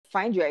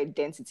find your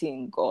identity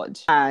in God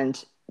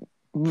and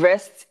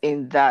rest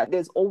in that.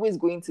 There's always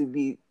going to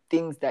be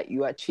things that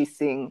you are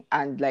chasing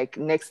and like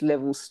next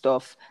level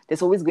stuff.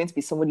 There's always going to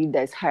be somebody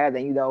that is higher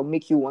than you that will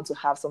make you want to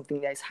have something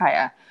that is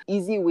higher.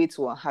 Easy way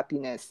to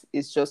unhappiness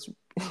is just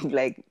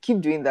like keep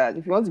doing that.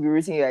 If you want to be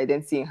rooting your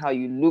identity in how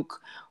you look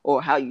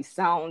or how you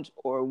sound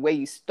or where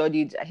you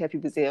studied, I hear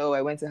people say, oh,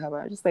 I went to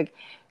Harvard. I'm just like,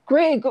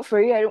 great, good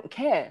for you. I don't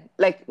care.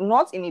 Like,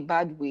 not in a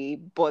bad way,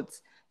 but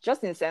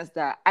just in the sense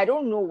that I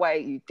don't know why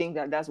you think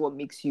that that's what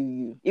makes you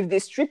you. If they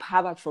strip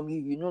Harvard from you,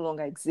 you no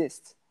longer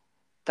exist.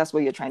 That's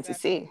what you're trying to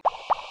say.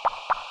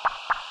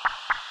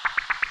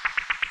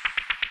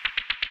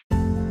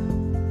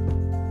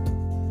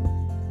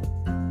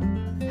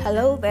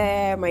 Hello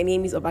there, my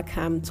name is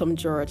Obakam Tom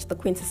George, the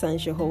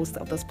quintessential host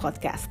of this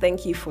podcast.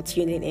 Thank you for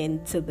tuning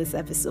in to this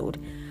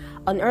episode.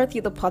 Unearth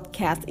You, the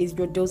podcast, is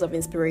your dose of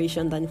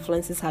inspiration that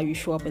influences how you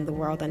show up in the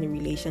world and in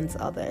relation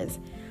to others.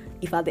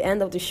 If at the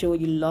end of the show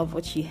you love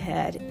what you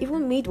heard,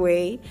 even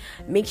midway,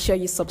 make sure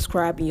you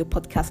subscribe in your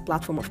podcast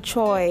platform of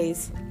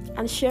choice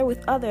and share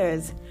with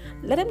others.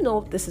 Let them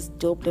know this is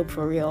dope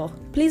for real.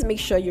 Please make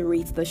sure you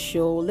rate the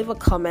show, leave a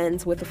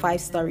comment with a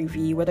 5-star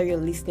review, whether you're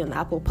listening on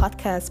Apple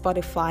Podcasts,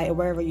 Spotify, or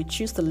wherever you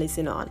choose to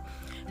listen on.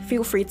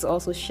 Feel free to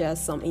also share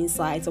some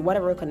insights or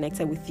whatever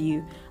connected with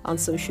you on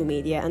social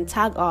media and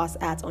tag us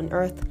at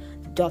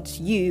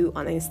unearth.you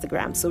on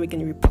Instagram so we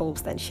can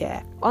repost and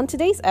share. On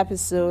today's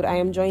episode, I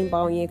am joined by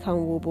Onyeka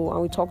Nwobu,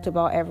 and we talked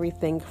about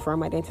everything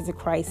from identity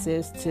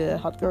crisis to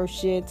hot girl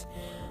shit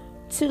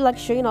to like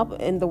showing up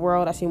in the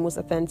world as your most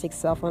authentic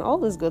self and all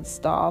this good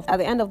stuff. At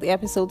the end of the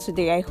episode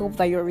today, I hope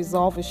that your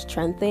resolve is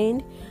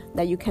strengthened,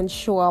 that you can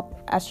show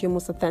up as your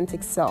most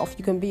authentic self.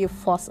 You can be a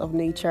force of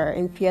nature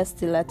in fierce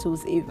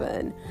stilettos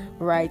even,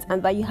 right?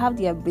 And that you have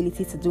the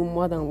ability to do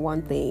more than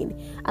one thing,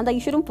 and that you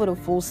shouldn't put a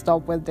full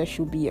stop where there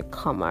should be a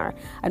comma.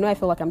 I know I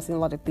feel like I'm saying a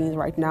lot of things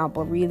right now,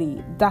 but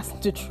really, that's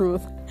the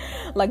truth.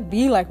 Like,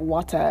 be like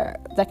water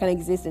that can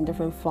exist in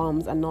different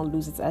forms and not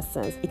lose its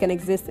essence. It can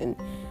exist in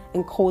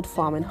cold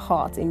form, in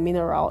hot, in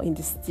mineral, in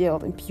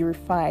distilled, in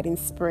purified, in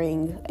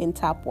spring, in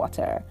tap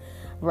water,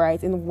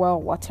 right? In well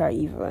water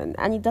even.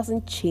 And it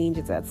doesn't change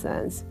its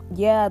essence.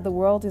 Yeah, the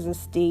world is a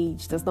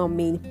stage, does not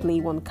mean play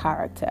one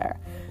character.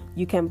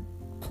 You can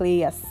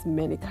play as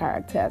many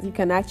characters. You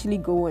can actually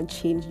go and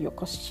change your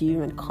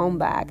costume and come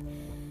back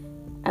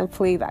and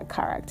play that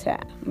character.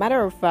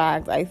 Matter of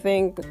fact, I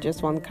think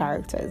just one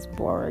character is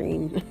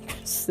boring.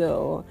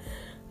 So,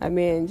 I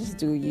mean, just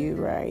do you,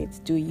 right?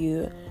 Do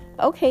you.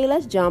 Okay,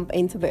 let's jump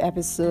into the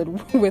episode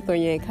with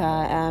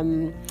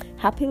Onyeka.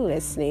 Happy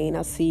listening.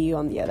 I'll see you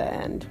on the other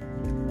end.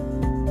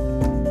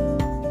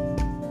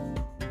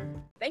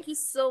 Thank you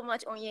so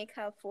much,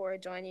 Onyeka, for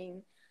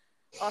joining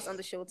us on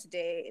the show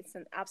today. It's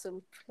an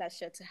absolute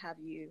pleasure to have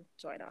you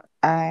join us.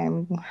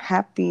 I'm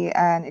happy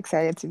and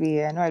excited to be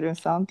here. I know I don't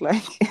sound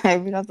like I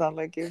may not sound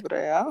like you, but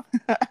I am.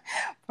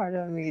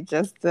 Pardon me,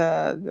 just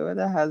the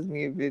weather has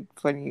me a bit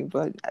funny,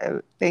 but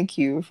thank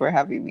you for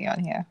having me on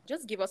here.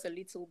 Just give us a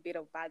little bit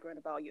of background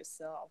about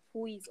yourself.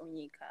 Who is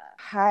Onyeka?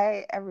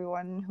 Hi,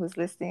 everyone who's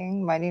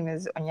listening. My name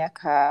is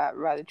Onyeka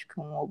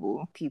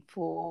Nwobu.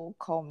 People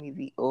call me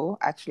the O.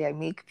 Actually, I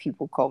make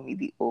people call me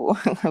the O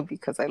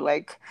because I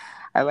like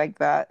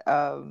that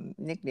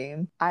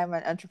nickname. I'm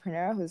an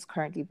entrepreneur who's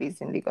currently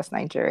based in Lagos,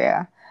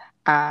 Nigeria,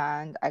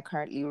 and I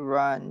currently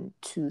run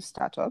 2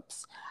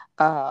 startups.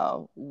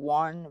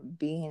 One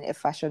being a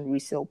fashion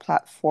resale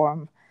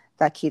platform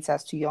that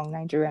caters to young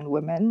Nigerian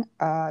women.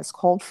 It's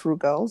called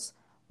Frugals.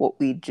 What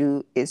we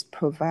do is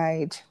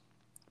provide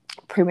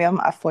premium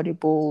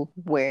affordable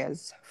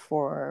wares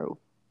for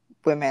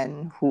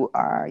women who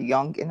are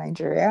young in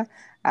Nigeria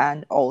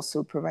and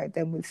also provide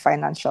them with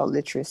financial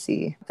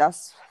literacy.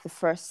 That's the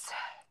first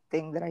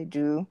thing that I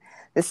do.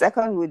 The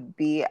second would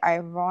be I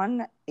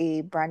run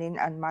a branding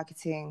and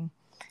marketing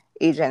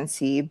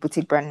agency,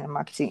 boutique branding and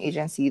marketing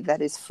agency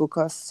that is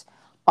focused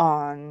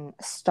on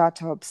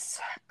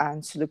startups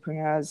and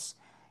solopreneurs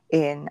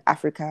in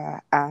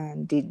Africa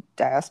and the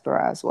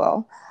diaspora as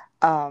well.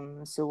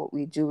 So what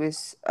we do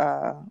is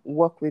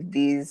work with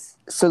these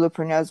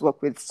solopreneurs,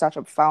 work with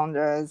startup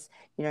founders,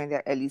 in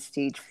their early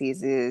stage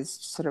phases,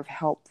 sort of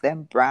help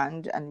them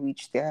brand and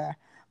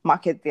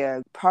market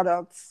their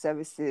products,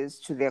 services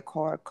to their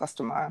core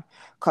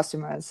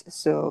customers.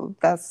 So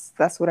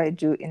that's what I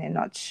do in a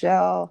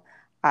nutshell.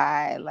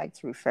 I like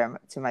to refer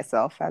to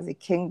myself as a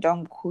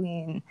kingdom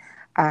queen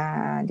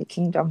and a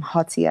kingdom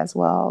hottie as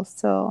well.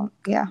 So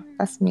yeah,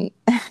 that's me.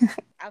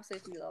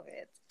 Absolutely love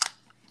it.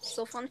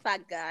 So fun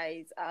fact,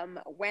 guys,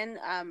 when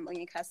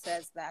Onyeka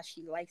says that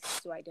she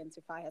likes to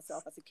identify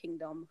herself as a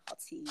kingdom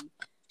hottie,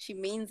 she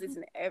means it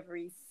in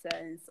every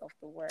sense of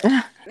the word.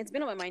 It's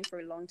been on my mind for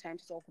a long time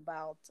to talk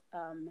about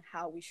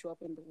how we show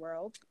up in the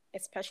world,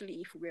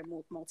 especially if we're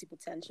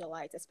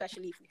multi-potentialites,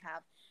 especially if we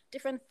have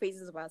different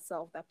phases of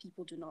ourselves that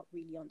people do not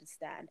really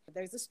understand.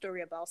 There's a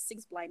story about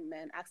 6 blind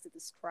men asked to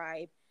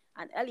describe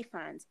an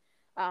elephant.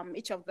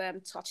 Each of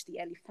them touched the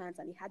elephant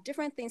and they had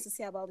different things to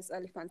say about this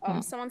elephant.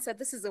 Mm. Someone said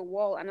this is a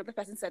wall, another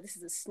person said this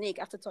is a snake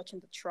after touching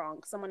the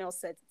trunk. Someone else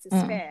said it's a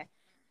Mm. spear.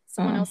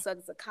 Someone Mm. else said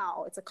it's a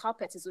cow, it's a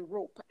carpet, it's a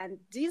rope. And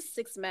these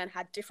six men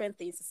had different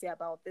things to say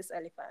about this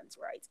elephant,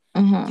 right?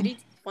 Did Mm.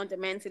 it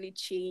fundamentally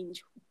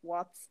change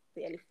what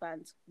the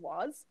elephant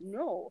was?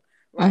 No,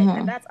 right?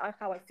 And Mm. that's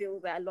how I feel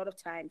that a lot of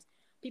times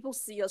people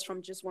see us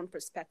from just one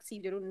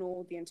perspective. They don't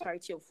know the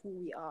entirety of who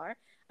we are,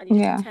 and they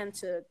just Yeah. tend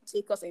to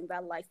take us in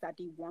that light that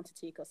they want to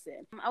take us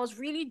in. I was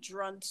really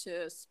drawn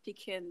to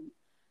speaking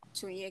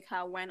to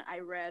Onyeka when I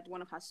read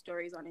one of her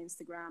stories on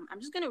Instagram. I'm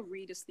just going to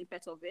read a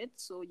snippet of it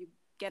so you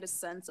get a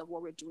sense of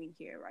what we're doing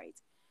here, right?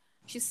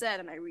 She said,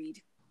 and I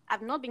read,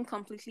 I've not been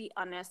completely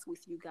honest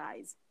with you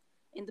guys.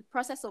 In the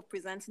process of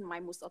presenting my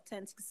most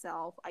authentic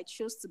self, I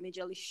chose to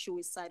majorly show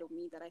a side of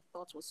me that I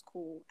thought was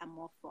cool and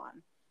more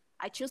fun.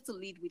 I chose to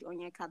lead with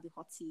Onyeka the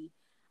Hottie,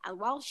 and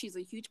while she's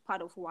a huge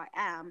part of who I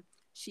am,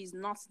 she's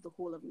not the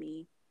whole of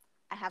me.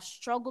 I have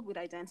struggled with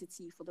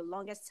identity for the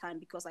longest time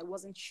because I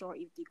wasn't sure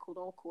if they could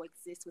all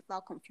coexist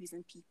without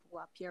confusing people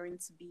or appearing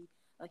to be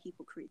a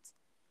hypocrite.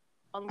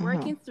 On Mm.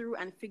 working through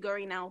and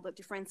figuring out the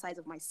different sides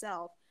of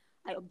myself,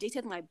 I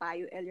updated my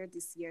bio earlier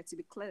this year to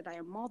be clear that I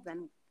am more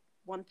than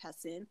one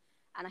person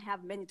and I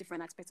have many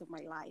different aspects of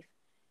my life.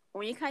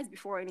 Onyeka is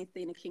before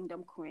anything a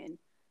kingdom queen.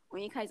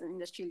 Onyeka is an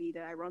industry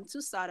leader. I run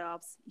two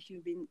startups. If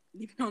you've been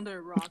living under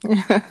a rock,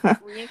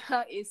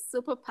 Onyeka is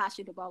super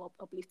passionate about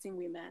uplifting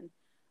women.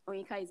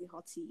 Onyeka is a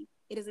hottie.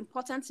 It is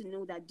important to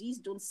know that these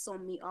don't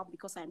sum me up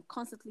because I'm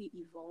constantly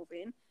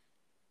evolving.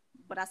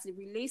 But as it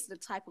relates to the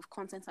type of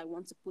content I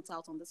want to put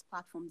out on this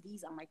platform,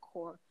 these are my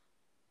core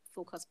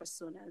focus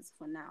personas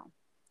for now.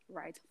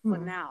 Right? For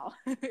Mm. now.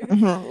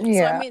 Mhm. So, I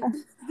Yeah.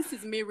 mean, this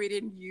is me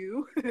reading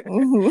you.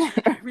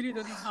 Mhm. I really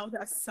don't know how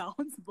that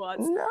sounds, but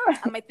No.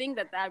 I think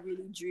that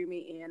really drew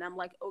me in. I'm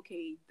like,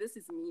 okay, this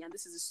is me, and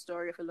this is a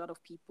story of a lot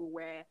of people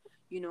where,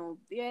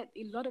 they're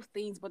a lot of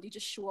things, but they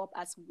just show up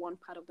as one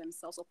part of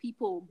themselves, or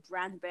people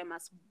brand them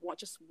as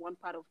just one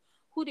part of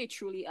who they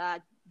truly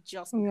are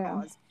just Yeah.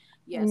 because.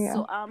 Yes. Yeah.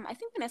 So I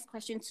think the next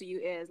question to you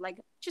is like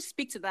just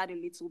speak to that a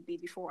little bit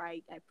before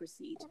I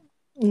proceed.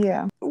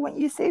 Yeah. When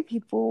you say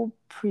people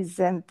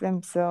present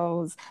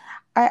themselves,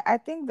 I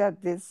think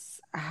that this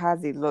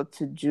has a lot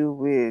to do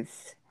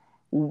with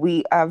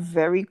we are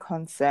very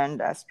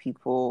concerned as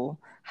people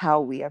how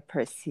we are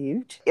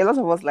perceived. A lot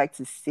of us like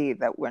to say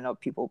that we're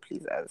not people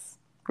pleasers.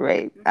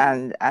 Right.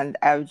 Mm-hmm. And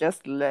I've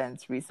just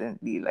learned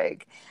recently,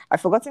 like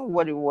I've forgotten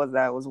what it was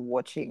that I was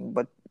watching,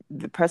 but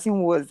the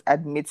person was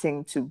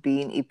admitting to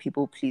being a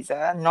people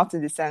pleaser, not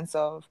in the sense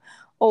of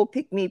oh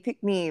pick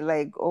me,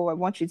 like oh I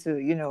want you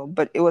to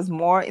but it was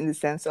more in the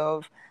sense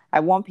of I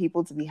want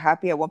people to be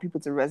happy, I want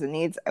people to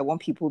resonate, I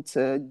want people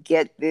to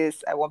get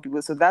this, I want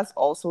people, so that's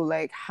also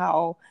like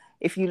how,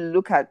 if you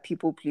look at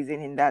people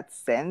pleasing in that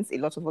sense, a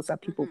lot of us are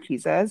people Mm-hmm.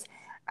 pleasers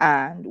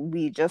and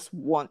we just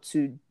want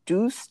to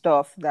do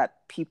stuff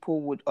that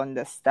people would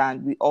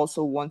understand. We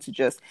also want to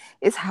just,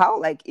 it's how,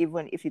 like,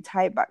 even if you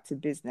tie it back to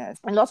business,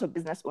 a lot of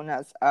business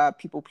owners are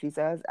people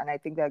pleasers, and I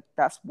think that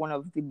that's one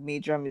of the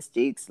major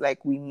mistakes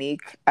like we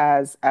make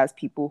as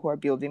people who are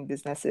building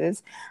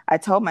businesses. I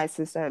tell my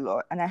sister a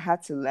lot, and I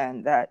had to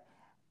learn that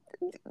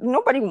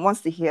nobody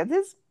wants to hear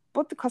this,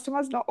 but the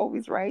customer's not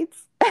always right.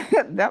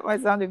 That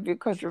might sound a bit True.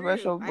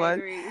 controversial, I but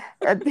agree.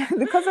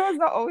 the customer's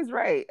not always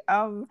right.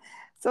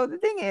 So the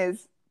thing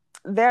is,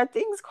 there are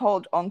things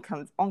called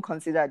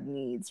unconsidered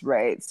needs,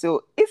 right?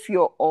 So if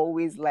you're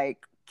always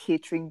like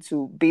catering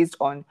to based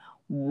on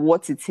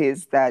what it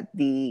is that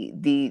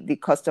the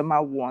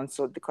customer wants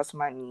or the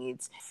customer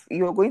needs,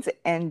 you're going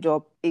to end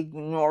up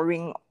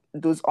ignoring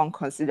those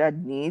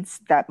unconsidered needs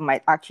that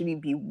might actually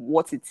be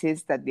what it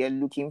is that they're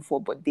looking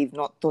for, but they've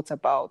not thought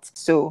about.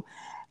 So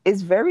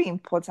it's very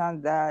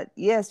important that,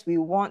 yes, we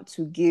want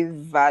to give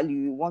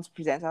value, we want to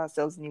present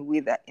ourselves in a way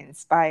that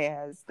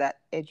inspires, that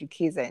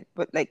educates,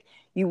 but like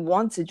you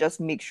want to just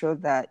make sure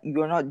that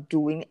you're not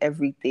doing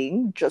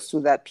everything just so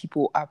that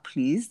people are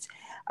pleased.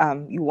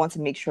 You want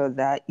to make sure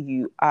that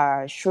you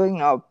are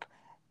showing up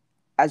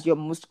as your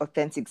most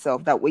authentic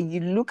self, that when you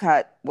look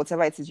at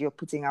whatever it is you're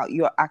putting out,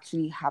 you're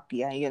actually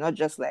happy and you're not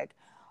just like,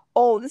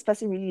 oh, this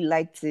person really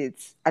liked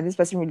it and this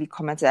person really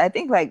commented. I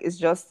think like it's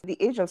just the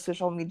age of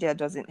social media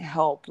doesn't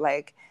help.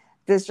 Like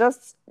there's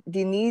just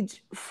the need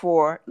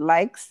for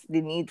likes,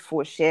 the need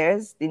for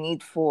shares, the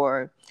need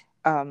for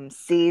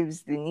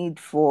saves, the need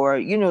for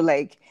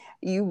like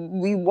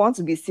we want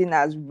to be seen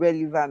as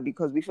relevant,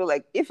 because we feel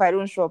like if I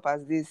don't show up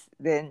as this,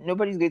 then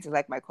nobody's going to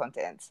like my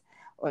content,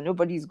 or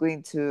nobody's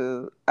going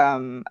to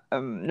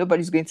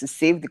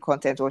save the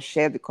content or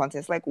share the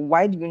content. It's like,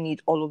 why do you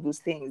need all of those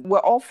things? We're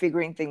all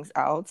figuring things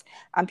out,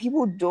 and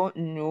people don't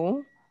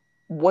know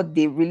what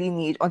they really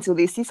need until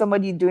they see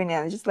somebody doing it,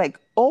 and it's just like,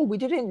 oh, we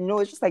didn't know.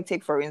 It's just like,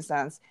 take for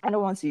instance, I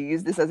don't want to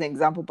use this as an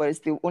example, but it's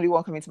the only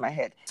one coming to my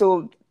head.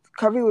 So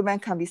curvy women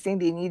can be saying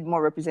they need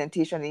more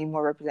representation, they need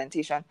more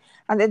representation.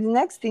 And then the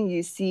next thing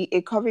you see,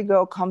 a curvy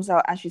girl comes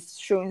out and she's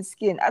showing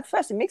skin. At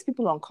first, it makes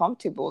people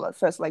uncomfortable. At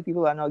first, like,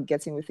 people are not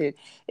getting with it.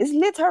 It's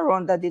later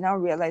on that they now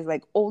realize,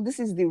 like, oh, this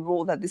is the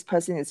role that this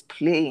person is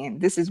playing.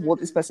 This is what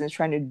this person is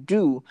trying to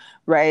do,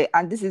 right?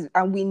 And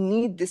we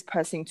need this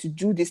person to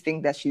do this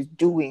thing that she's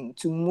doing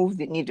to move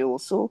the needle.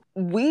 So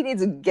we need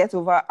to get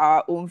over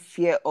our own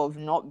fear of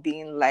not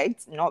being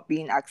liked, not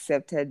being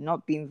accepted,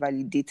 not being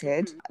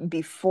validated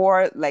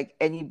before, like,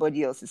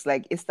 anybody else. It's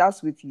like, it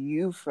starts with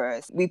you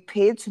first. We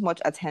pay too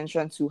much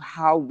attention to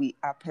how we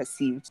are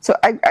perceived. So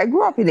I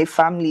grew up in a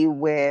family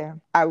where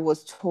I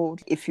was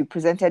told, if you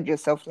presented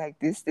yourself like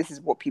this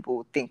is what people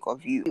would think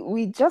of you.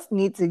 We just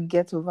need to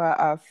get over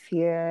our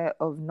fear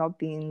of not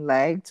being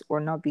liked or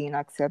not being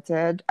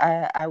accepted.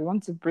 I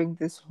want to bring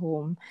this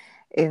home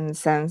in the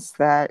sense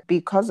that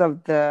because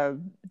of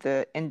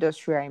the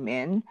industry I'm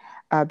in,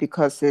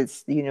 because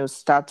it's,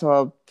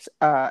 startups,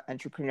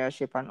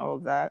 entrepreneurship and all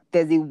of that,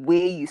 there's a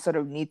way you sort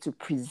of need to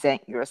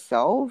present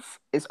yourself.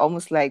 It's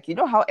almost like,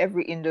 how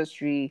every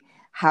industry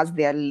has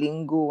their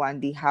lingo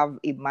and they have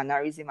a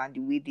mannerism and the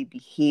way they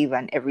behave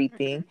and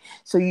everything.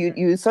 So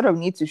you sort of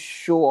need to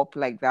show up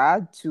like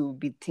that to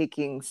be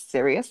taken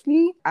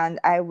seriously. And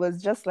I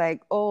was just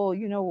like, oh,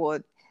 you know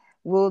what?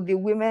 Will the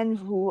women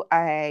who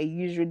I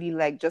usually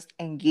like just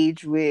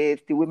engage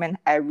with, the women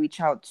I reach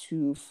out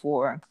to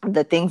for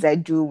the things I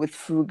do with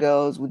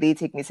Frugals, would they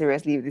take me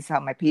seriously if this is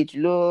how my page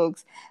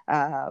looks?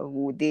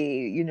 Would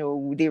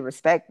they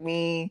respect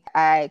me?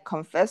 I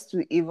confess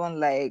to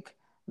even like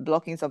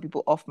blocking some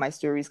people off my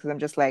stories because I'm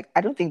just like, I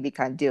don't think they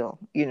can deal.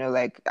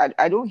 Like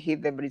I don't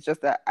hate them, but it's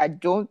just that I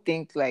don't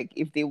think, like,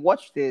 if they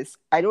watch this,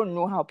 I don't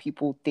know how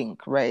people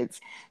think, right?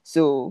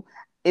 So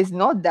it's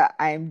not that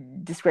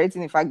I'm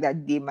discrediting the fact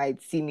that they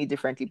might see me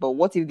differently, but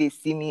what if they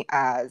see me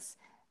as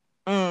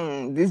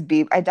this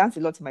babe? I dance a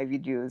lot in my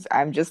videos.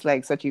 I'm just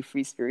like such a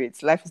free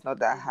spirit. Life is not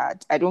that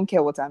hard. I don't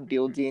care what I'm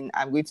building.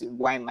 I'm going to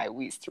wind my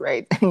waist,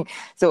 right?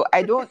 So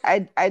I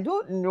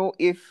don't know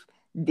if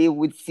they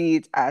would see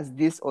it as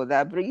this or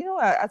that, but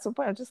at some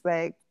point I'm just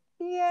like,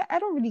 yeah, I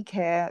don't really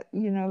care.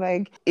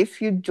 Like,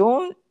 if you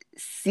don't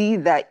see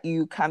that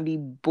you can be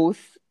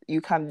both, you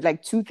can,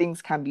 like, two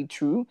things can be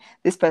true.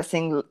 This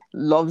person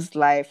loves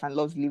life and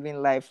loves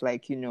living life,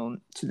 like, to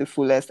the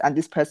fullest, and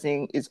this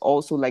person is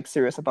also like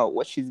serious about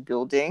what she's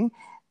building,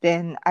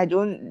 then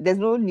there's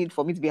no need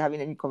for me to be having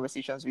any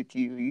conversations with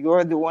you.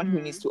 You're the one who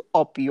needs to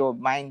up your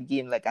mind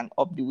game, like, and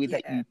up the way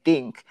that you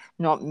think,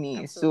 not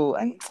me. Absolutely. So,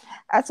 and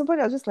at some point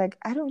I was just like,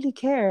 I don't really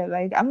care.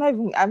 Like, I'm not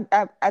even,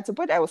 at some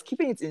point I was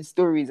keeping it in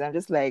stories. I'm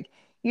just like,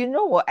 you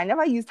know what? I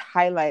never used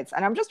highlights,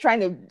 and I'm just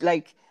trying to,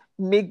 like,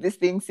 make this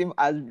thing seem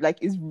as like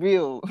it's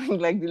real.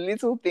 Like, the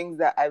little things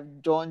that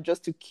I've done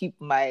just to keep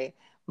my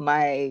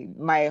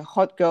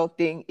hot girl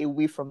thing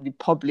away from the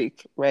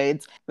public,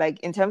 right? Like,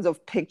 in terms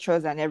of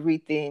pictures and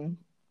everything,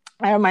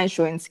 I don't mind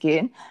showing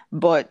skin,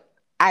 but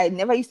I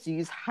never used to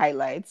use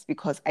highlights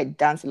because I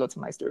dance a lot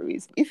in my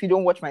stories. If you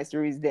don't watch my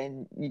stories,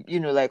 then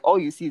like, all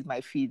you see is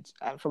my feed,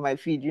 and from my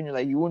feed,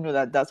 like, you won't know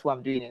that that's what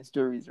I'm doing in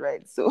stories,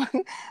 right? So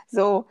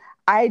so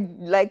I,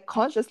 like,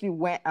 consciously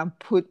went and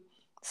put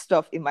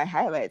stuff in my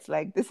highlights,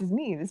 like, this is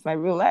me, this is my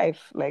real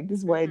life, like,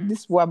 this is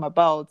what I'm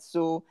about.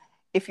 So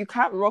if you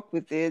can't rock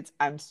with it,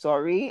 I'm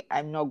sorry.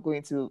 I'm not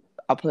going to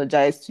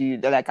apologize to you.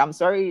 They're like, I'm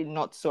sorry,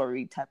 not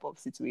sorry type of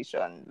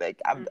situation.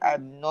 Like, I'm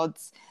not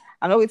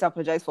going to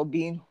apologize for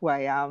being who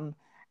I am.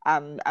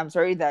 I'm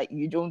sorry that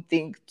you don't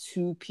think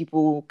two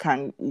people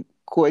can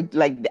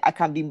like, I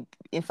can be,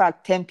 in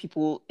fact, 10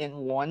 people in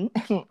one.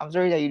 I'm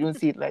sorry that you don't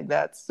see it like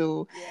that.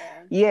 So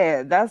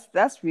yeah,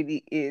 that's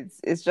really it.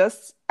 It's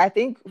just, I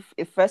think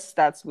it first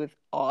starts with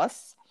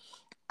us,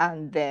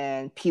 and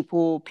then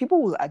people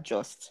will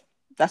adjust.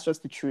 That's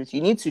just the truth.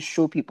 You need to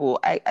show people.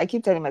 I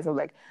keep telling myself,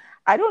 like,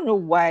 I don't know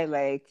why,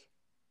 like,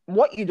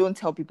 what you don't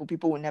tell people,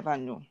 people will never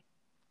know.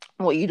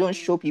 What you don't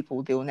show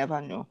people, they will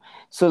never know.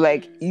 So,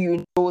 like,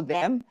 you know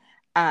them,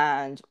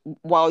 and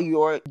while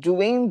you're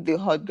doing the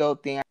hot girl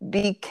thing,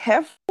 be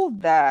careful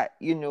that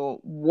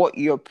what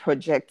you're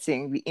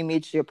projecting, the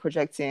image you're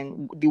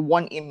projecting, the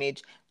one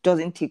image,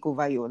 doesn't take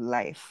over your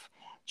life.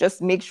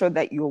 Just make sure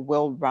that you're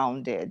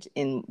well-rounded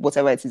in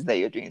whatever it is that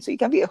you're doing. So you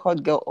can be a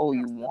hot girl all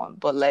you want,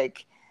 but,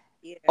 like,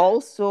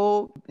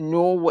 also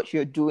know what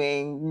you're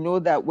doing. Know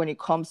that when it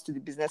comes to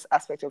the business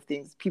aspect of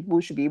things, people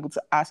should be able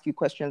to ask you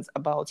questions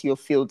about your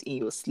field in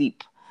your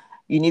sleep.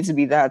 You need to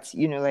be that,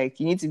 like,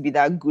 you need to be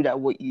that good at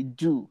what you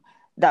do.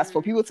 That's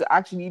for people to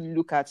actually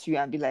look at you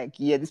and be like,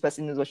 yeah, this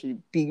person knows what she,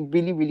 be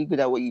really, really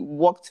good at what you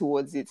work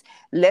towards it.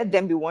 Let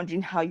them be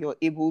wondering how you're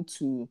able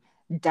to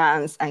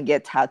dance and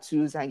get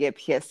tattoos and get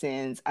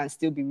piercings and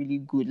still be really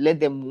good.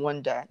 Let them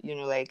wonder,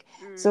 like,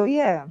 so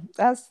yeah,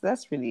 that's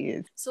really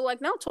it. So,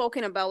 like, now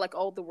talking about, like,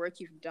 all the work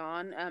you've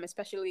done,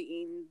 especially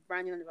in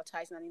branding and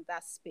advertising and in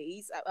that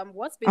space,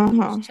 what's been the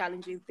most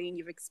challenging thing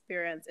you've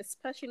experienced,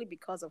 especially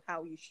because of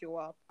how you show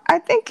up? I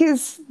think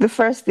is the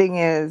first thing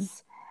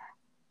is,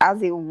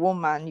 as a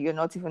woman, you're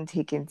not even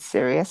taken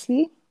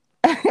seriously.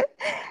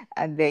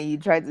 and then you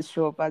try to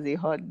show up as a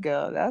hot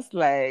girl. That's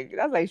like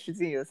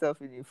shooting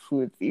yourself in the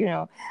foot, you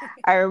know.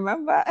 I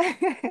remember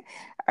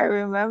I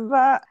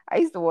remember I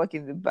used to work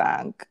in the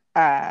bank,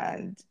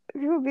 and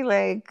people be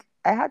like,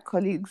 I had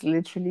colleagues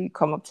literally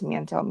come up to me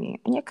and tell me,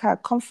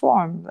 Onyeka,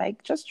 conform,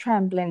 like just try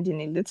and blend in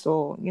a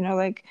little,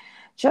 like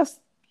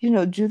just,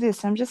 do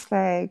this. I'm just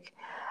like,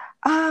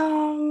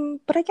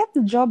 but I get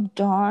the job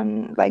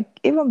done, like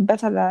even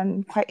better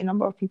than quite a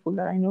number of people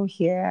that I know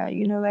here,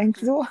 like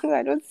so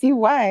I don't see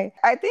why.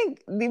 I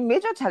think the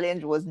major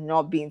challenge was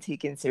not being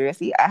taken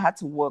seriously. I had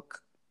to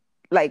work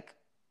like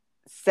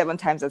 7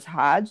 times as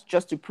hard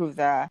just to prove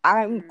that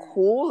I'm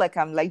cool, like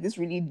I'm like this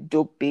really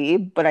dope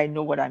babe, but I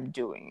know what I'm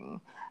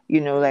doing.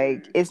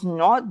 Like it's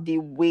not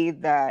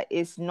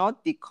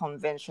the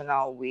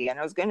conventional way. And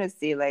I was gonna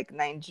say, like,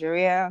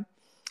 Nigeria,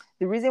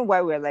 the reason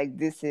why we're like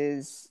this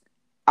is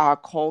our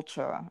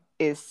culture,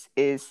 is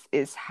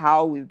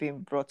how we've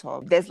been brought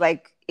up. There's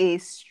like a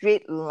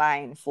straight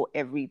line for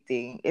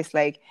everything. It's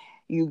like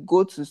you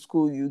go to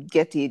school, you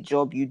get a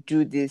job, you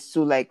do this.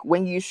 So like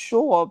when you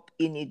show up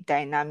in a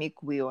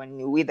dynamic way or in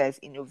a way that's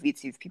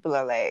innovative, people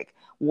are like,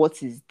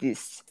 what is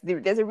this?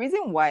 There's a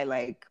reason why,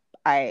 like,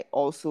 I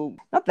also,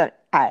 not that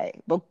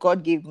but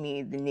God gave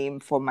me the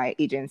name for my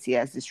agency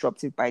as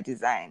Disruptive by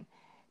Design.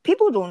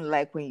 People don't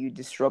like when you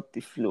disrupt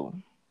the flow.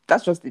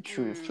 That's just the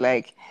truth.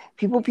 Like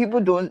people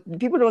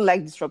don't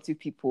like disruptive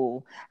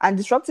people. And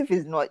disruptive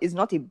is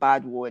not a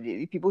bad word.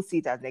 People see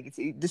it as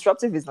negative.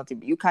 Disruptive is not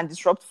you can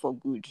disrupt for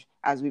good,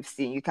 as we've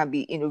seen. You can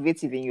be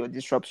innovative in your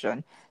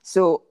disruption.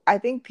 So I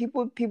think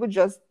people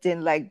just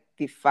didn't like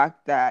the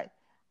fact that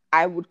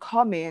I would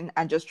come in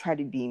and just try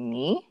to be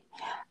me.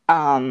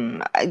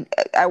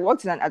 I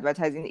worked in an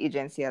advertising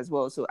agency as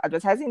well, so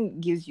advertising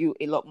gives you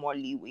a lot more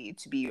leeway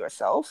to be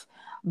yourself.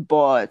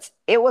 But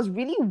it was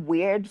really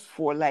weird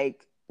for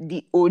like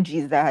the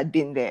OGs that had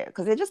been there,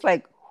 because they're just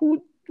like,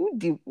 who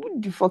the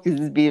fuck is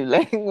this babe?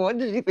 Like, what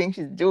does she think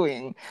she's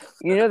doing?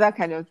 That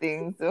kind of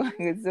thing.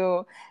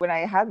 So when I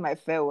had my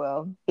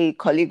farewell, a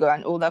colleague, or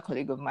an older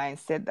colleague of mine,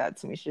 said that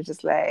to me. She was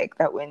just like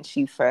that when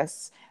she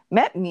first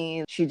met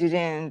me, she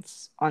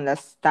didn't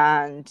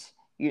understand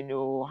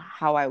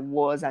how I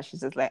was. And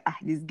she's just like,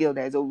 this girl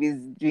that is always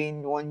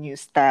doing one new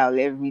style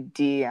every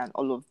day and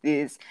all of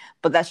this.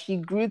 But that she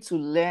grew to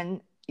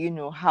learn,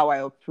 how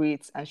I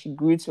operate, and she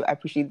grew to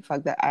appreciate the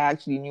fact that I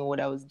actually knew what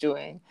I was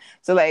doing.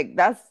 So like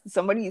that's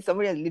somebody has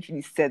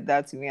literally said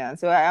that to me. And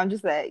so I'm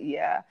just like,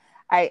 yeah,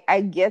 I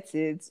get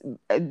it.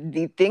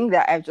 The thing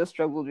that I've just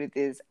struggled with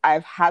is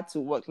I've had to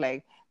work,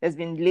 like, there's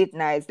been late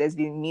nights, there's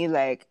been me,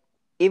 like,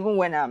 even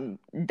when I'm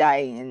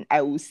dying,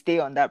 I will stay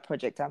on that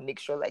project and make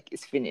sure like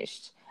it's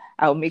finished.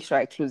 I'll make sure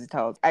I close it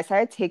out. I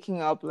started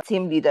taking up like,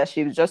 team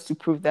leadership, just to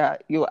prove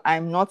that this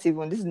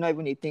is not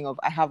even a thing of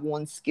I have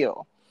one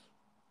skill.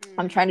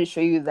 I'm trying to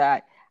show you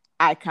that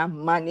I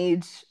can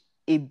manage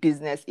a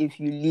business if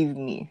you leave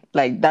me.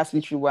 Like, that's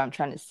literally what I'm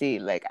trying to say.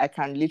 Like, I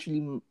can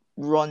literally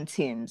run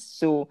teams.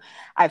 So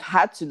I've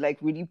had to like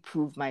really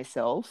prove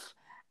myself.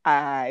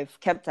 I've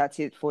kept at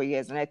it for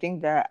years. And I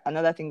think that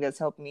another thing that's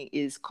helped me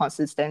is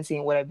consistency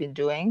in what I've been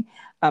doing.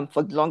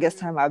 For the longest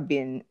time, I've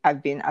been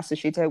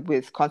associated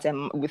with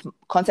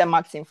content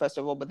marketing, first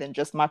of all, but then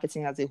just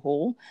marketing as a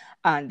whole,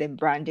 and then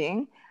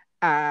branding.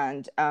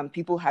 And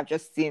people have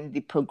just seen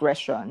the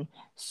progression.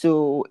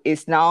 So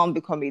it's now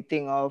become a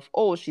thing of,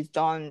 oh, she's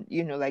done,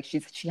 like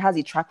she has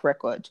a track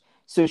record.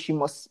 So she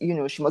must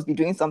be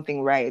doing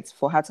something right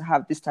for her to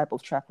have this type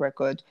of track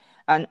record.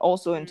 And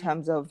also in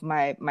terms of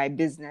my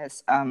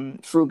business,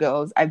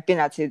 Frugals, I've been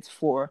at it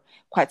for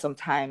quite some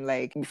time.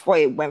 Like before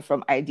it went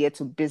from idea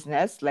to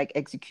business, like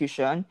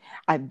execution,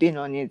 I've been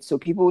on it. So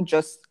people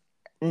just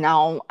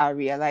now are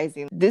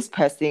realizing this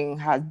person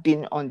has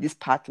been on this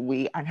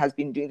pathway and has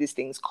been doing these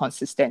things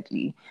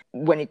consistently.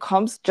 When it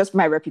comes just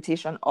my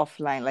reputation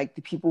offline, like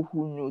the people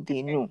who know,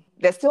 they know.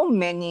 There's still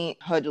many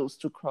hurdles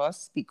to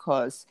cross,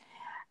 because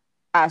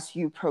as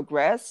you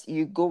progress,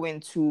 you go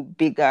into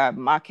bigger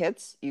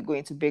markets, you go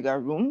into bigger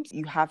rooms,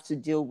 you have to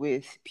deal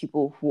with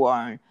people who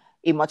are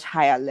a much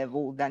higher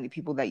level than the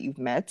people that you've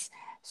met.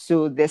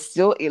 So there's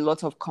still a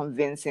lot of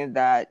convincing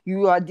that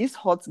you are this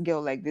hot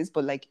girl like this,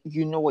 but like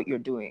you know what you're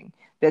doing.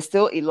 There's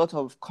still a lot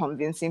of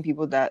convincing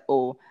people that,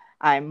 oh,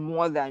 I'm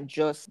more than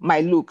just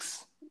my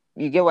looks.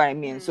 You get what I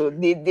mean? So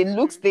the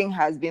looks thing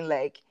has been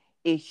like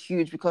a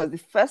huge, because the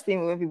first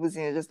thing when people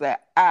see it is just like,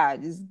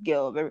 this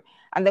girl,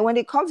 and then when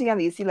they come together,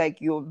 you see like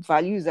your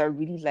values are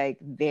really like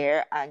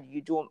there, and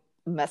you don't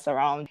mess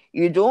around.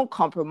 You don't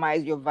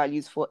compromise your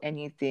values for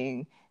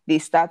anything. They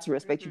start to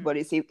respect you, but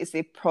it's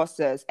a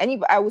process.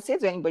 I would say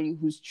to anybody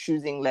who's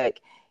choosing, like,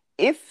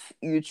 if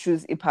you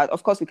choose a path,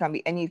 of course, it can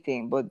be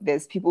anything, but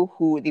there's people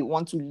who they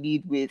want to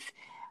lead with,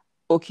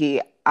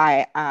 okay,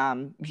 I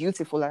am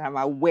beautiful and I'm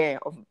aware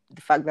of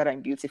the fact that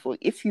I'm beautiful.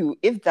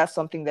 If that's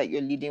something that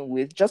you're leading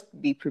with, just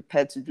be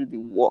prepared to do the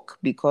work,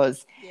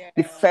 because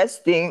the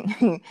first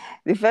thing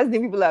the first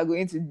thing people are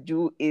going to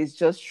do is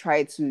just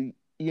try to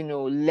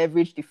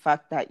leverage the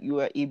fact that you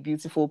are a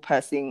beautiful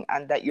person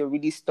and that you're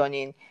really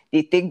stunning.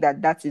 They think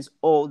that that is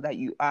all that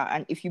you are.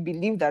 And if you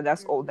believe that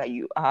that's all that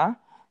you are,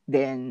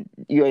 then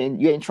you're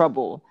in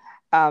trouble.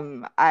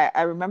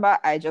 I remember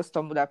I just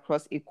stumbled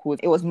across a quote.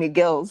 It was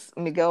Miguel's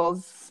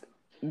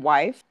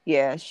wife.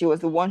 Yeah, she was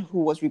the one who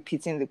was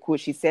repeating the quote.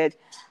 She said,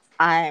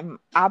 "I'm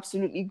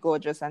absolutely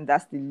gorgeous, and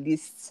that's the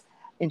least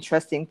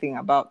interesting thing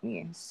about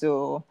me."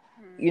 So,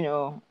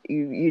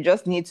 you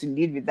just need to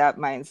lead with that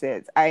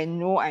mindset. I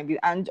know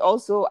and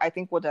also I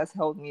think what has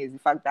helped me is the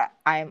fact that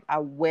I'm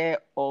aware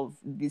of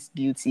this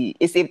beauty.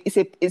 It's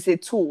a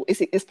tool.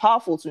 It's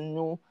powerful to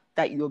know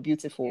that you're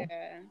beautiful.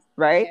 Yeah.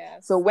 Right?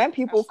 Yes. So when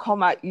people Absolutely.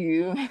 come at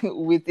you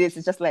with this,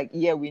 it's just like,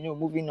 yeah, we know,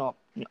 moving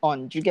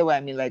on. Do you get what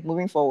I mean? Like,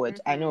 moving forward.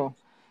 I know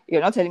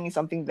you're not telling me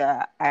something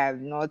that I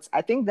have not.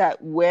 I think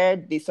that where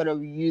they sort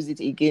of use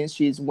it against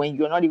you is when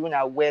you're not even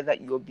aware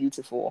that you're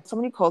beautiful.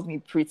 Somebody calls me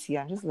pretty,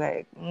 I'm just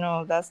like,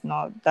 no, that's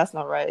not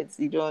right.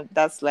 You don't.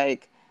 That's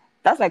like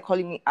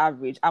calling me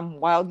average. I'm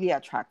wildly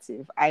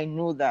attractive. I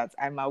know that.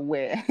 I'm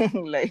aware.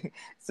 Like,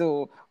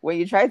 so when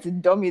you try to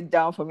dumb it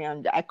down for me,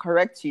 I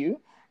correct you.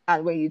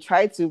 And when you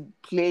try to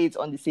play it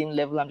on the same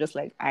level, I'm just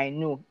like, I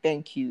know,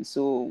 thank you.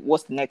 So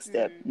what's the next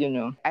step?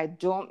 I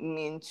don't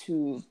mean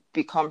to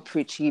become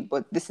preachy,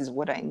 but this is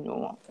what I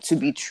know to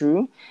be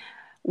true.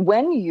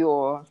 When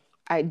your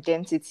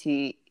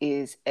identity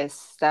is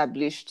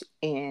established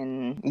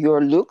in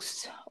your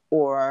looks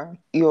or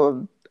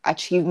your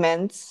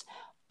achievements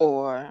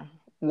or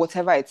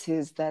whatever it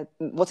is,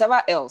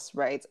 whatever else,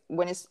 right?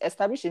 When it's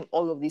established in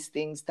all of these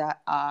things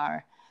that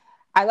are,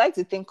 I like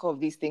to think of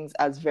these things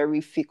as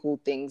very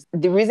fickle things.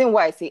 The reason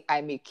why I say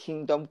I'm a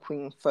kingdom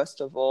queen,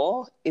 first of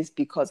all, is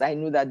because I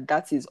know that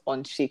that is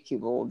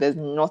unshakable. There's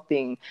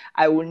nothing.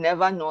 I will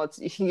never not,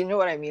 you know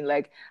what I mean?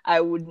 Like,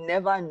 I would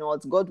never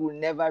not, God will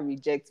never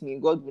reject me.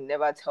 God will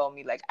never tell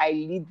me, like, I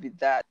lead with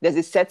that. There's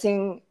a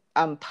certain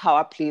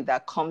power play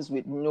that comes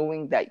with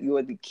knowing that you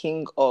are the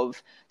king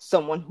of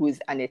someone who is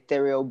an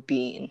ethereal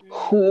being,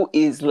 who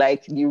is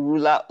like the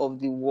ruler of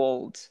the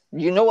world.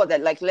 You know what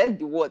that, like, let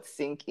the word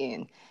sink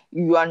in.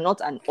 You are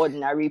not an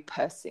ordinary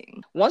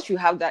person. Once you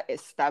have that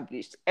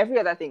established, every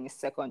other thing is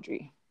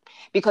secondary.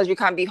 Because you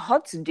can be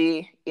hot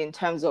today in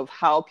terms of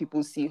how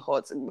people see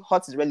hot.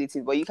 Hot is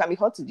relative, but you can be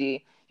hot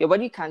today. Your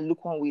body can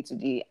look one way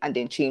today and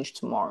then change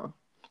tomorrow.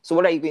 So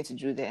what are you going to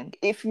do then?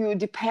 If you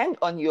depend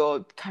on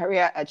your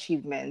career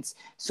achievements,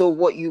 so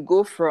what you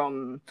go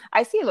from,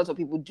 I see a lot of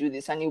people do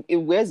this and it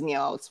wears me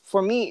out.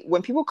 For me,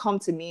 when people come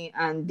to me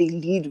and they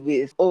lead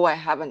with, oh, I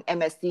have an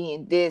MSc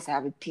in this, I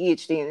have a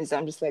PhD in this,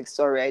 I'm just like,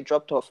 sorry, I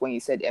dropped off when you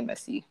said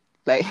MSc.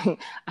 Like,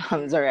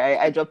 I'm sorry,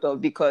 I dropped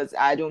off because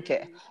I don't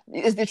care.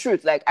 It's the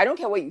truth. Like, I don't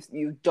care what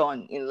you've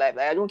done in life.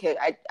 Like, I don't care.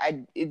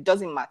 It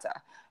doesn't matter.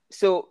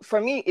 So for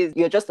me,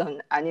 you're just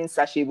an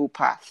insatiable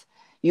path.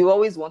 You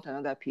always want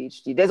another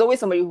PhD. There's always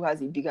somebody who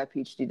has a bigger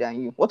PhD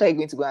than you. What are you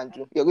going to go and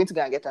do? You're going to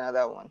go and get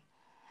another one.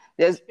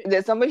 There's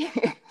somebody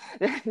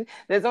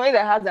there's somebody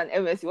that has an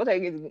MSc. What are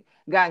you going to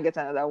go and get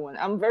another one?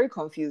 I'm very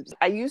confused.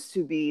 I used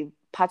to be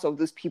part of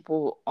those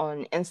people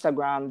on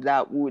Instagram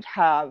that would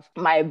have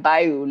my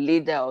bio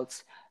laid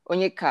out.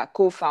 Onyeka,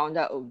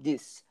 co-founder of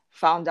this,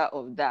 founder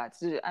of that.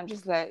 So I'm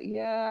just like,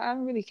 yeah, I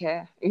don't really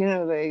care. Like,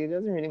 it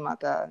doesn't really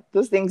matter.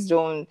 Those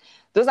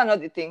are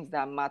not the things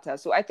that matter.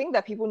 So I think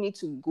that people need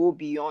to go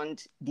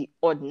beyond the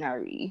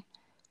ordinary.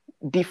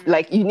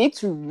 Like, you need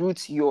to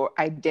root your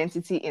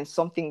identity in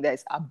something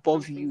that's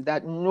above you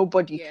that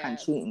nobody can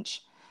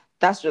change.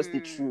 That's just the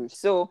truth.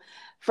 So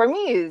for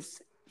me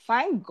is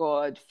find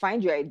God,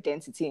 find your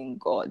identity in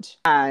God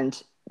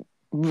and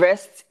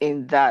rest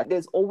in that.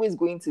 There's always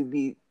going to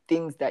be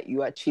things that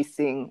you are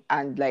chasing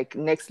and like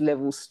next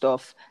level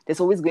stuff. There's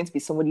always going to be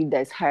somebody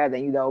that is higher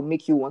than you that will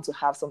make you want to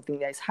have something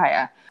that is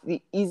higher.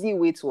 The easy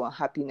way to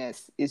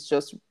unhappiness is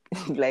just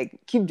like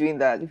keep doing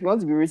that. If you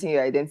want to be rooting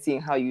your identity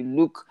in how you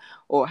look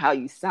or how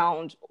you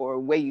sound or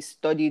where you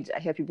studied, I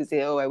hear people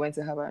say, oh, I went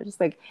to Harvard. I'm just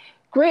like,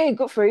 great,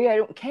 good for you. I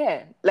don't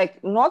care.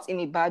 Like, not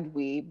in a bad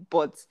way,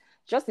 but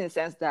just in the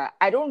sense that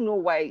I don't know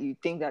why you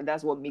think that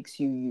that's what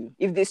makes you you.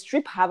 If they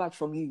strip Harvard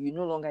from you, you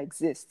no longer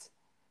exist.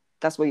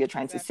 That's what you're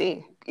trying to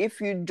say.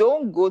 If you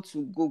don't go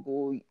to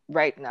Google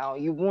right now,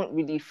 you won't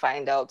really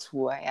find out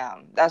who I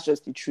am. That's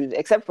just the truth,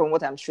 except from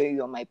what I'm showing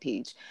you on my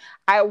page.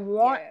 I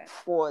want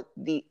for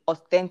the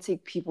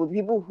authentic people, the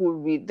people who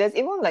read. There's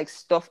even like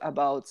stuff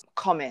about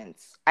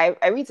comments. I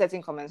read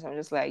certain comments. I'm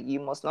just like, you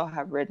must not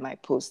have read my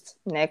post.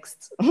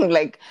 Next.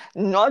 Like,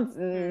 no.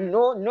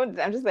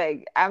 I'm just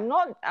like, I'm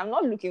not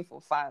looking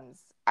for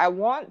fans. I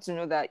want to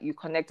know that you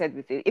connected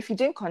with it. If you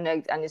didn't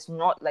connect and it's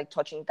not like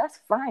touching, that's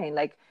fine.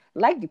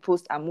 Like the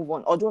post and move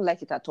on, or don't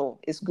like it at all.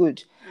 It's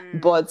good.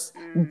 But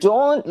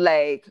don't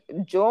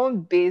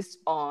base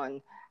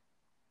on,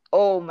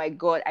 oh my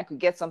God, I could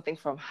get something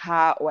from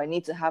her, or I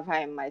need to have her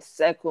in my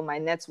circle, my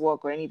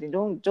network, or anything.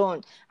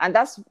 Don't. And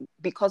that's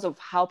because of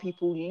how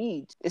people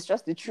lead. It's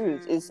just the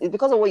truth. It's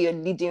because of what you're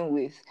leading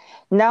with.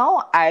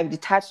 Now I've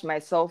detached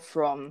myself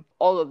from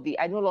all of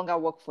I no longer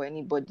work for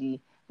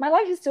anybody. my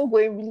life is still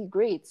going really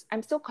great.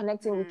 I'm still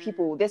connecting with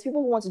people. There's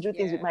people who want to do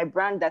things with Yeah. my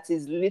brand that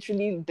is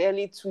literally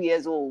barely 2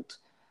 years old.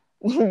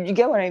 You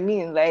get what I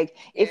mean? Like,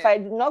 if Yeah. I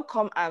did not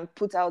come and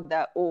put out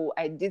that, oh,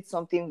 I did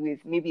something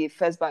with maybe a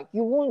first bank,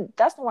 you won't.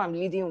 That's not what I'm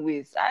leading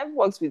with. I've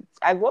worked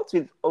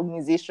with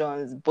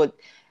organizations, but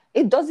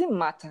it doesn't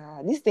matter.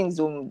 These things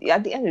don't.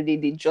 At the end of the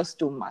day, they just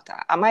don't matter.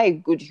 Am I a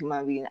good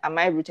human being? Am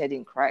I rooted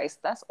in Christ?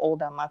 That's all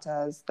that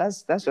matters.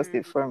 That's just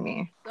it for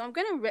me. So I'm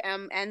gonna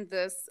end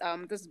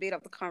this bit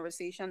of the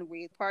conversation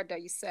with part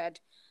that you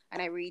said,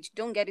 and I read,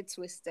 "Don't get it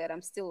twisted.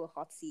 I'm still a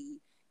hottie.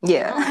 You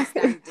may not Yeah.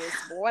 understand this,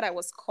 but I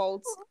was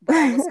called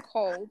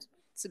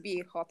to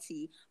be a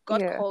hottie.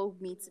 God Yeah. called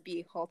me to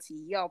be a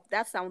hottie. Yup,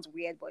 that sounds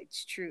weird, but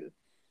it's true.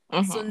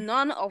 So Hmm.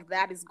 none of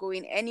that is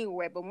going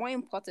anywhere. But more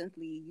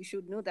importantly, you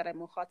should know that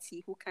I'm a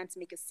hottie who can't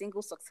make a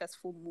single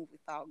successful move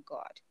without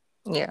God.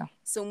 Yeah.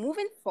 So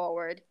moving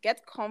forward, get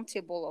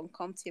comfortable,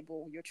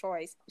 uncomfortable, your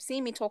choice.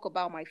 Seeing me talk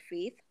about my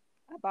faith,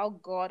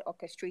 about God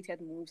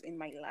orchestrated moves in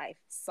my life.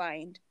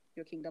 Signed,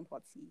 your kingdom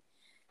hottie.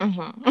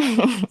 Hmm.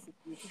 This is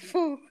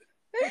beautiful.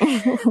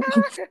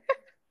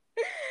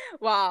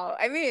 Wow.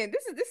 I mean,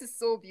 this is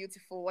so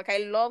beautiful. Like I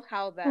love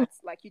how that's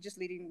like you just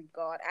leading with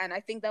God. And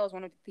I think that was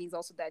one of the things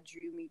also that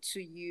drew me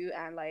to you.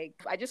 And like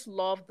I just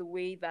love the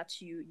way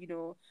that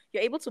you're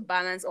able to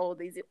balance all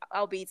these,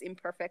 albeit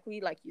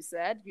imperfectly, like you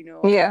said,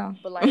 Yeah.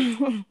 but like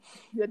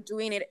you're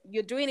doing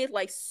it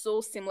like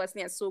so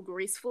seamlessly and so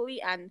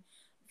gracefully and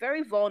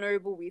very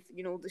vulnerable with,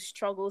 the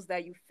struggles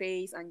that you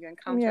face and you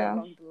encounter Yeah.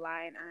 along the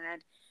line,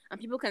 and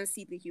people can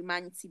see the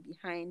humanity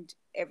behind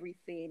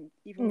everything,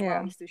 even while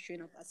Yeah. you're still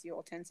showing up as your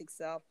authentic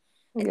self.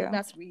 I think Yeah.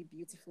 that's really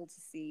beautiful to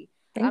see.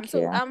 Thank So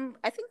you.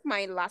 I think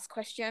my last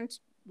question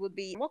would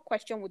be, what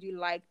question would you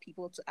like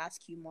people to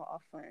ask you more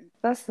often?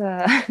 That's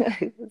a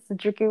that's a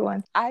tricky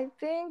one. I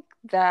think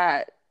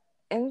that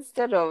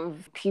instead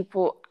of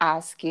people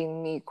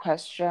asking me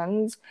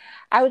questions,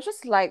 I would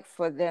just like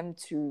for them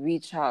to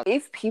reach out.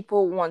 If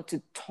people want to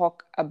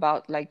talk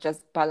about like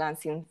just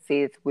balancing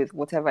faith with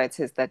whatever it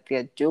is that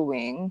they're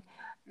doing,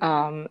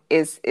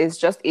 is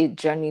just a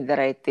journey that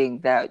I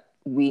think that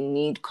we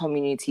need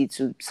community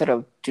to sort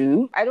of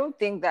do. I don't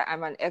think that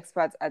I'm an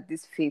expert at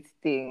this faith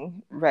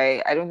thing,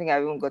 right? I don't think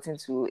I've even gotten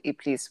to a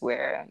place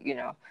where,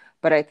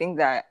 but I think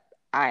that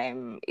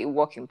I'm a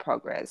work in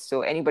progress.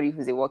 So anybody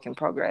who's a work in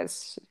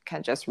progress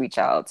can just reach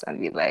out and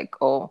be like,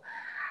 oh,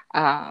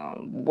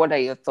 what are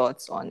your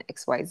thoughts on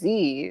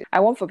XYZ? I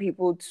want for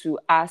people to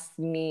ask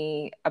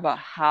me about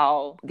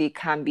how they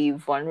can be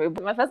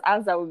vulnerable. My first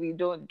answer would be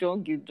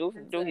don't give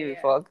a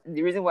Yeah. fuck.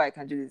 The reason why I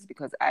can do this is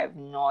because I've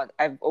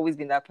always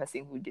been that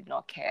person who did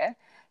not care.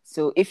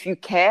 So if you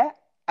care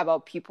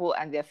about people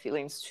and their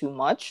feelings too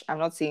much, I'm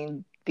not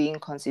saying being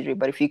considerate,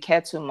 but if you care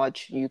too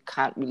much, you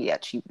can't really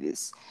achieve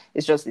this.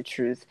 It's just the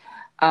truth.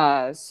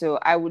 So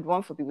I would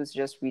want for people to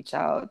just reach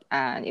out,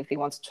 and if they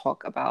want to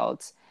talk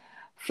about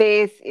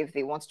faith, if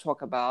they want to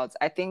talk about,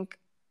 I think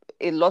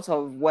a lot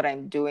of what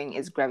I'm doing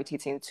is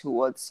gravitating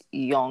towards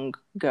young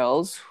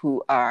girls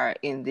who are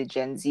in the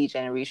Gen Z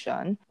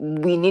generation.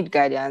 We need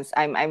guidance.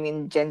 I'm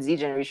in Gen Z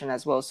generation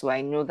as well, so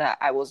I know that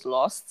I was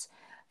lost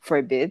for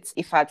a bit.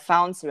 If I'd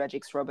found Sarah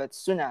Jakes Roberts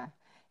sooner,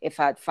 if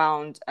I'd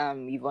found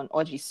Yvonne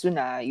Orji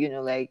sooner,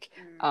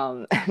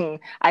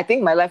 I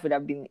think my life would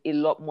have been a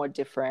lot more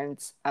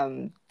different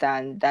than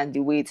the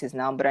way it is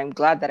now. But I'm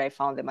glad that I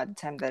found them at the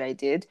time that I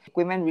did.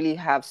 Women really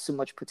have so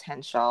much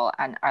potential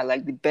and are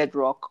like the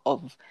bedrock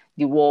of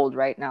the world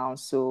right now.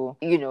 So,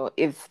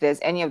 if there's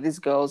any of these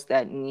girls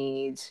that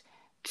need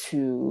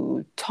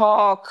to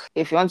talk,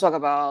 if you want to talk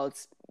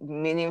about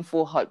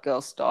meaningful hot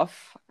girl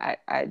stuff, I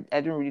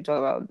don't really talk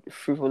about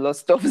frivolous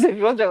stuff. So if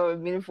you want to talk about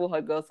meaningful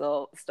hot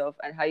girl stuff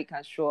and how you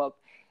can show up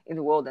in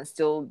the world and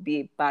still be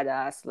a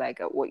badass like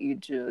at what you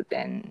do,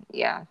 then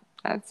yeah,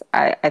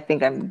 I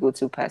think I'm the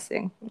go-to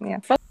person.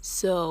 Yeah.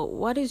 So,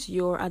 what is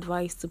your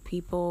advice to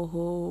people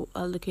who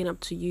are looking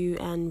up to you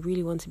and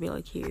really want to be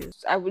like you?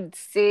 I would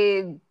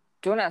say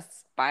don't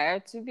aspire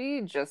to be,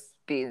 just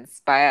be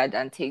inspired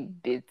and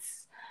take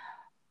bits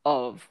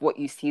of what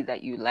you see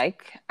that you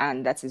like,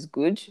 and that is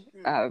good.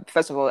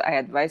 First of all, I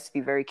advise to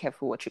be very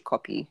careful what you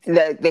copy.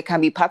 There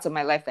can be parts of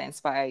my life that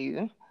inspire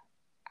you.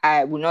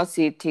 I would not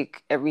say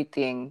take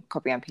everything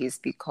copy and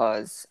paste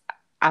because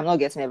I'm not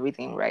getting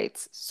everything right.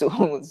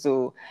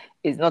 So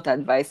it's not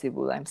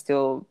advisable.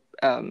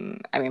 I'm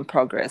in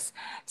progress.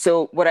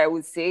 So what I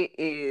would say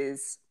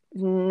is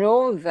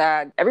know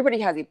that everybody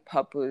has a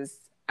purpose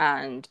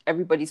and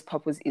everybody's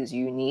purpose is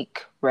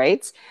unique,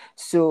 right?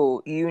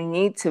 So you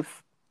need to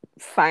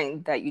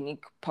find that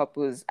unique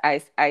purpose.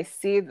 I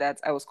say that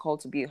I was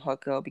called to be a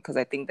hot girl because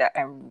I think that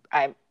I'm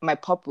my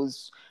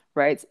purpose,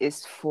 right,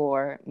 is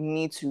for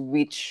me to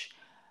reach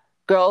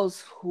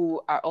girls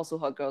who are also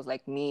hot girls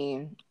like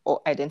me or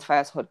identify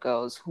as hot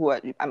girls who are,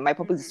 and my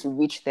purpose is to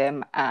reach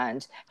them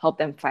and help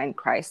them find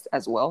Christ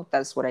as well.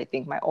 That's what I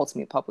think my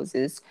ultimate purpose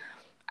is.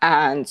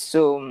 And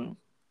so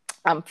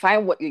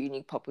find what your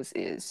unique purpose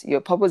is. Your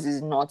purpose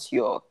is not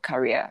your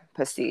career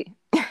per se.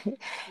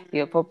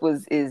 Your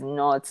purpose is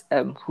not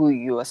who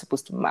you are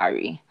supposed to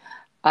marry.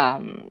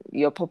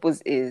 Your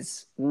purpose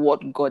is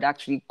what God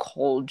actually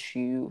called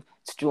you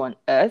to do on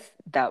earth,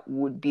 that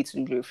would be to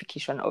the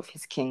glorification of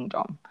his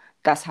kingdom.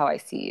 That's how I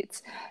see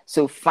it.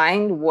 So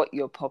find what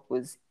your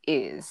purpose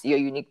is, your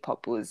unique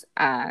purpose,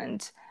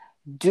 and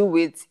do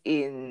it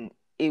in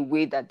a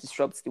way that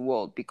disrupts the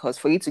world. Because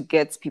for you to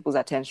get people's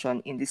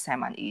attention in this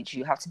time and age,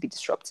 you have to be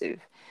disruptive.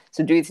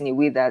 So do it in a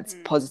way that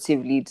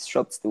positively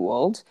disrupts the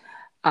world,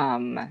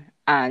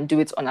 and do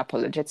it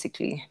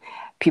unapologetically.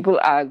 People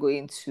are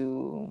going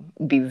to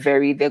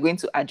they're going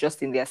to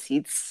adjust in their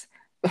seats.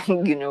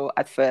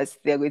 At first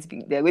they're going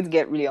to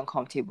get really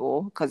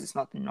uncomfortable because it's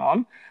not the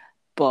norm,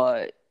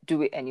 but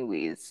do it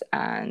anyways.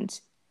 And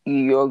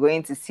you're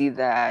going to see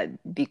that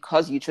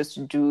because you chose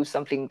to do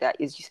something that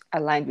is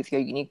aligned with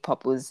your unique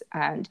purpose,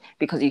 and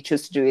because you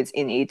chose to do it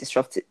in a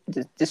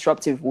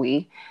disruptive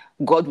way,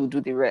 God will do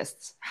the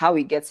rest. How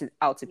he gets it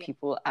out to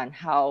people and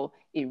how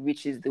it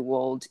reaches the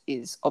world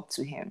is up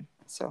to him.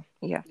 So,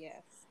 yeah.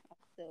 Yes,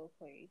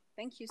 absolutely.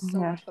 Thank you so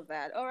much for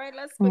that. All right,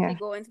 let's quickly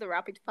go into the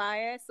rapid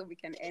fire so we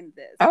can end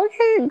this.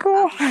 Okay,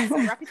 go. So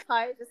rapid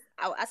fire,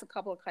 I'll ask a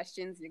couple of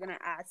questions. You're going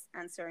to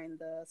answer in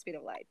the speed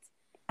of light.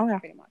 Okay.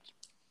 Pretty much.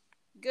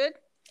 Good?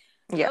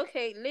 Yeah.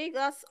 Okay,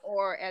 Lagos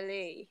or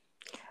LA?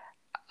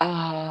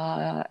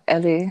 LA.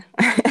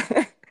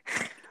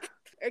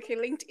 Okay,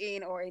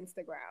 LinkedIn or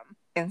Instagram?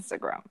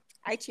 Instagram.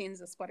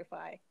 iTunes or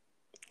Spotify?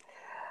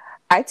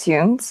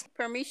 iTunes.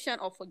 Permission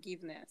or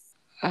forgiveness?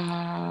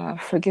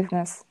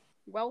 Forgiveness.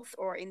 Wealth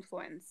or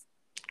influence?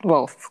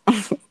 Wealth.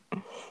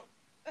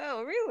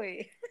 Oh,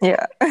 really?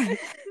 Yeah.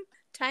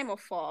 Time or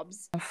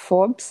Forbes?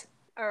 Forbes.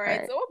 All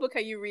right. So what book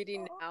are you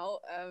reading now?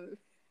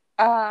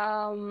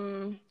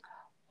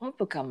 What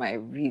book am I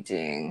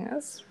reading?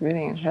 That's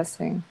really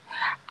interesting.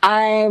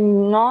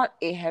 I'm not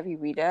a heavy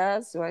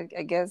reader, so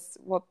I guess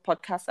what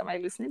podcast am I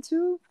listening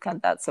to? Can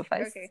that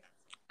suffice? Okay.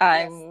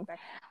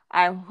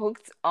 I'm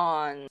hooked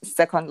on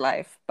Second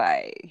Life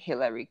by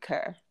Hilary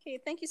Kerr. Okay,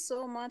 thank you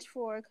so much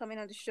for coming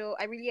on the show.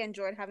 I really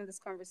enjoyed having this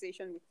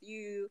conversation with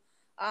you.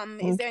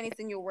 Is there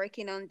anything you're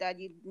working on that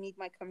you need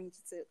my community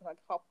to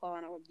hop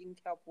on or you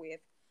need help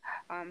with?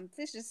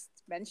 Please just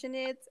mention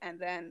it, and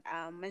then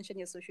mention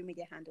your social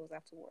media handles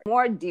afterwards.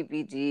 More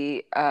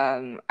DBD.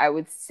 I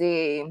would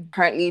say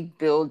currently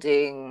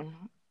building,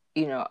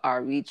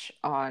 our reach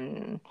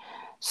on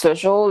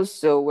socials.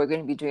 So we're going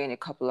to be doing a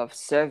couple of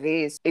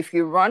surveys. If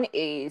you run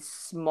a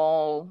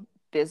small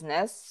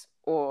business,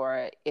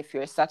 or if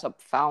you're a startup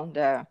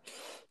founder,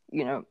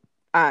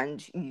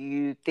 and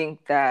you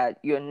think that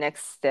your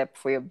next step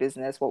for your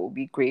business, what would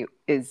be great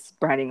is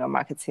branding or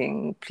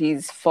marketing,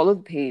 please follow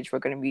the page. We're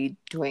going to be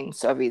doing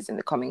surveys in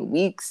the coming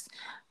weeks.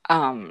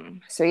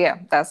 So yeah,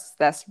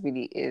 that's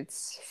really it.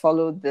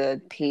 Follow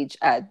the page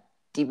at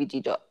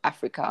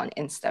dvd.africa on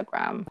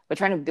Instagram. We're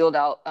trying to build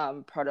out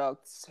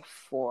products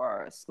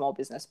for small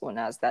business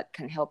owners that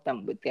can help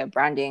them with their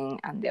branding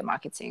and their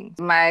marketing.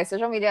 My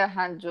social media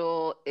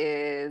handle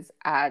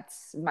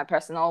my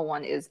personal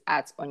one is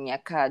at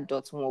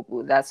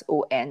onyeka.nwobu. That's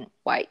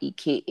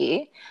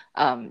ONYEKA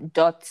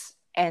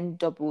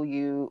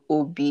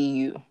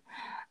 .NWOBU.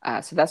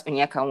 So that's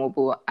Onyeka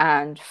Nwobu.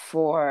 And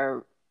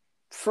for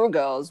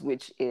Frugals,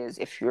 which is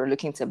if you're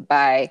looking to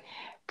buy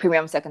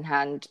premium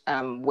secondhand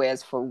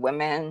wares for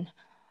women,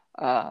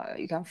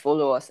 you can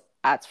follow us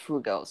at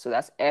Frugals. So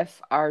that's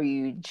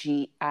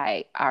FRUGIRLS,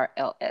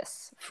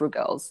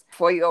 Frugals.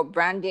 For your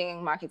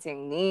branding,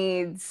 marketing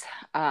needs,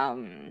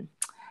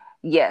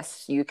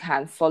 yes, you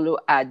can follow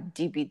at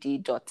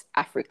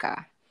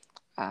dbd.africa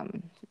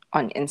on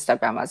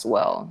Instagram as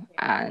well.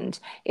 And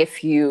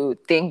if you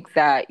think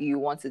that you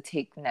want to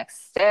take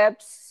next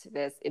steps,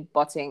 there's a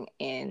button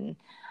in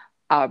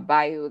our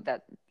bio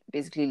that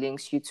basically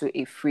links you to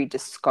a free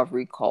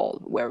discovery call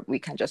where we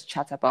can just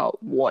chat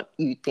about what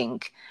you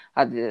think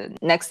are the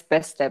next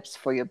best steps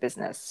for your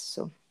business.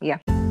 So, yeah.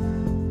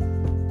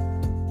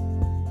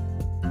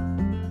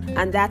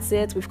 And that's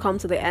it. We've come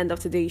to the end of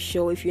today's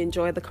show. If you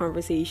enjoyed the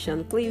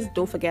conversation, please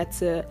don't forget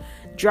to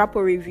drop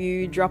a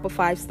review, drop a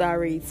 5-star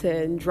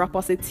rating, drop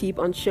us a tip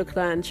on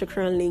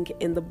Shukran link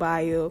in the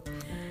bio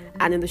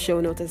and in the show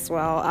notes as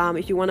well.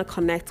 If you want to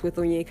connect with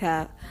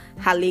Onyeka,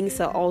 her links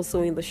are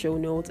also in the show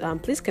notes.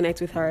 Please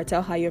connect with her.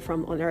 Tell her you're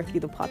from Unearth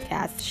You the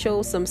podcast.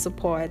 Show some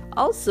support.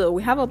 Also,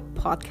 we have a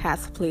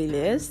podcast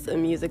playlist, a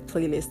music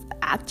playlist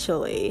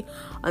actually,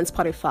 on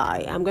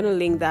Spotify. I'm going to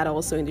link that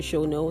also in the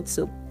show notes.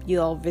 So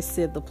you'll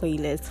visit the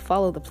playlist,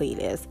 follow the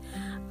playlist.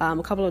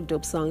 A couple of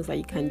dope songs that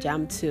you can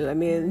jam to. I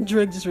mean,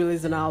 Drake just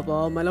released an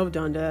album. I love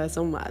Donda.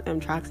 Some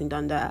tracks in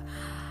Donda.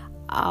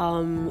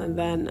 And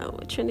then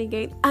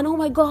Trinigate, and oh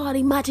my god,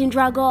 Imagine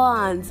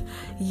Dragons.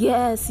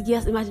 Yes,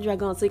 Imagine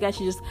Dragons. So you guys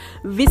should just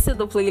visit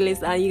the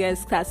playlist and you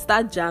guys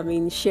start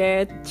jamming,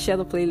 share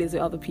the playlist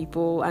with other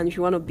people. And if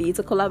you want to it's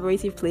a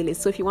collaborative playlist,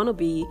 so if you want to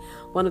be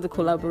one of the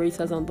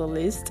collaborators on the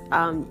list,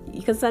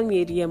 you can send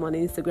me a DM on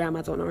Instagram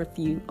at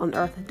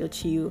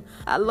unearth.you.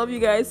 I love you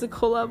guys to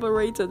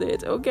collaborate on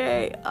it.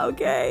 Okay, all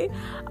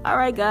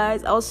right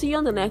guys, I'll see you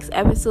on the next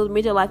episode.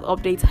 Major life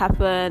updates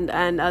happened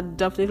and I'd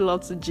definitely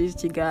love to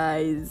gist you guys.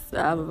 guys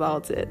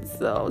about it.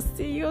 So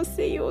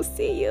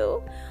see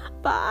you.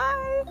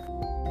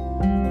 Bye.